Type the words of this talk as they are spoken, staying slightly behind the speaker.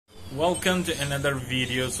welcome to another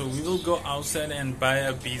video. So we will go outside and buy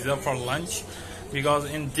a pizza for lunch, because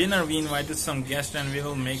in dinner we invited some guests and we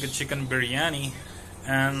will make a chicken biryani.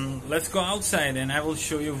 And let's go outside and I will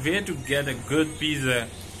show you where to get a good pizza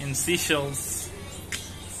in Seychelles.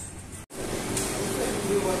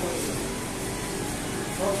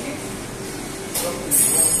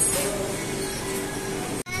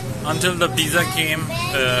 Until the pizza came,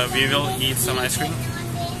 we will eat some ice cream.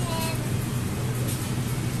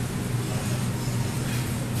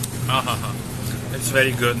 It's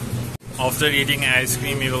very good. After eating ice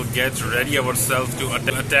cream, we will get ready ourselves to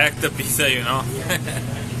attack the pizza, you know.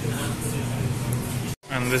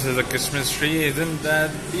 And this is a Christmas tree, isn't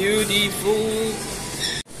that beautiful?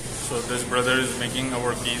 So this brother is making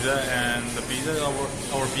our pizza, and the pizza,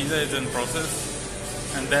 our pizza is in process.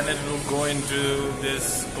 And then it will go into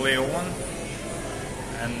this clay oven,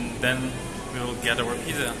 and then we will get our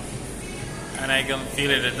pizza. And I can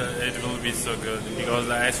feel it will be so good, because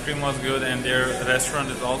the ice cream was good and their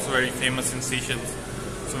restaurant is also very famous in Seychelles.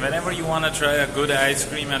 So whenever you want to try a good ice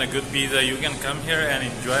cream and a good pizza, you can come here and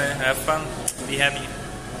enjoy, have fun, be happy.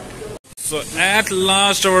 So at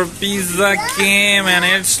last our pizza came and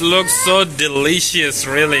it looks so delicious,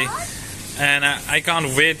 really, and I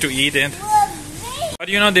can't wait to eat it. But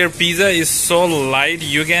you know, their pizza is so light,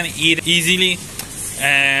 you can eat easily,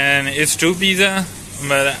 and it's two pizza,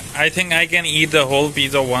 but I think I can eat the whole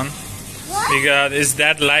pizza one, because it's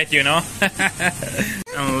that light, you know.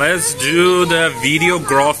 And let's do the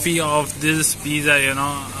videography of this pizza, you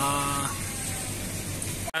know.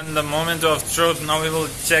 And the moment of truth, now we will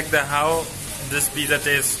check how this pizza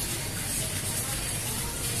tastes.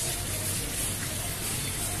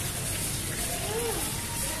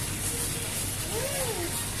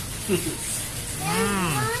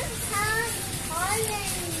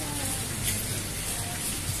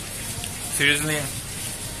 Seriously,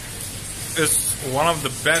 it's one of the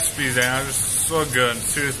best pizza. It's so good.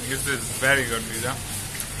 Seriously, this is very good pizza,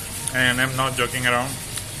 and I'm not joking around.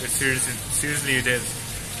 It's seriously it is.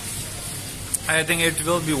 I think it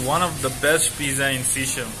will be one of the best pizza in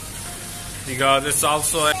Seychelles, because it's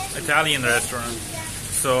also an Italian restaurant.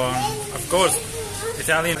 So of course,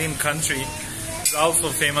 Italian country is also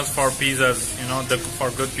famous for pizzas, you know, for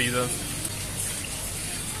good pizzas.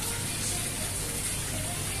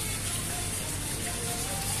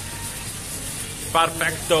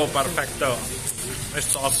 Perfecto, perfecto.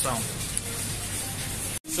 It's awesome.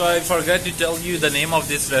 So I forgot to tell you the name of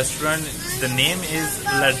this restaurant. The name is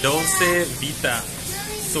Dolce Vita.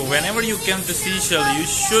 So whenever you come to Seychelles, you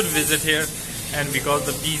should visit here, and because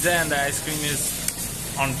the pizza and the ice cream is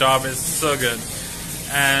on top, is so good.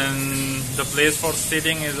 And the place for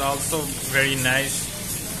sitting is also very nice.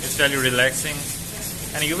 It's very relaxing,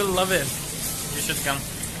 and you will love it. You should come.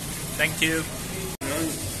 Thank you.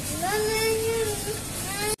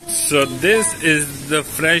 So this is the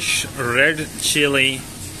fresh red chili.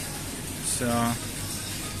 So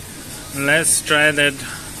let's try that,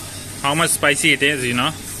 how much spicy it is, you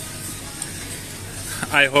know.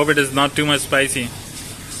 I hope it is not too much spicy,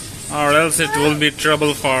 or else it will be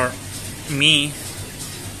trouble for me.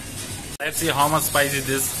 Let's see how much spicy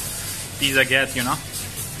this pizza gets, you know.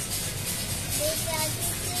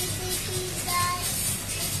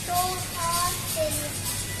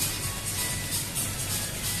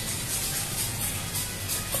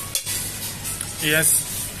 Yes,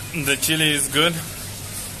 the chili is good.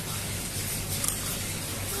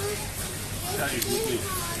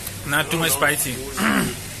 Not too much spicy,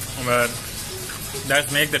 but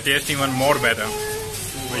that makes the taste even more better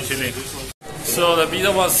with chili. So the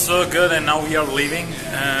pizza was so good, and now we are leaving.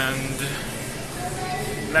 And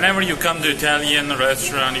whenever you come to Italian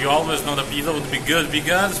restaurant, you always know the pizza would be good,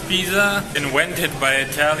 because pizza invented by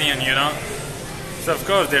Italian, you know. So of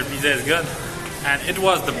course their pizza is good. And it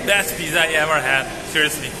was the best pizza I ever had,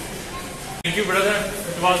 seriously. Thank you, brother.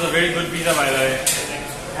 It was a very good pizza, by the way.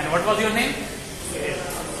 And what was your name?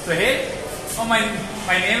 Suhail? Oh, my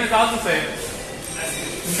name is also Suhail.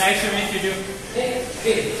 Nice to meet you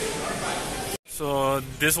too. So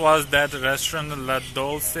this was that restaurant, La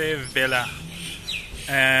Dolce Villa,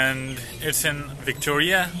 and it's in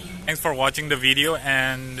Victoria. Thanks for watching the video,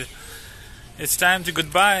 and it's time to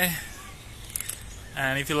goodbye.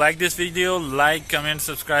 And if you like this video, like, comment,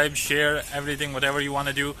 subscribe, share, everything, whatever you want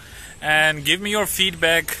to do. And give me your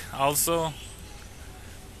feedback also.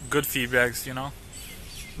 Good feedbacks, you know.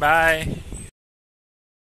 Bye.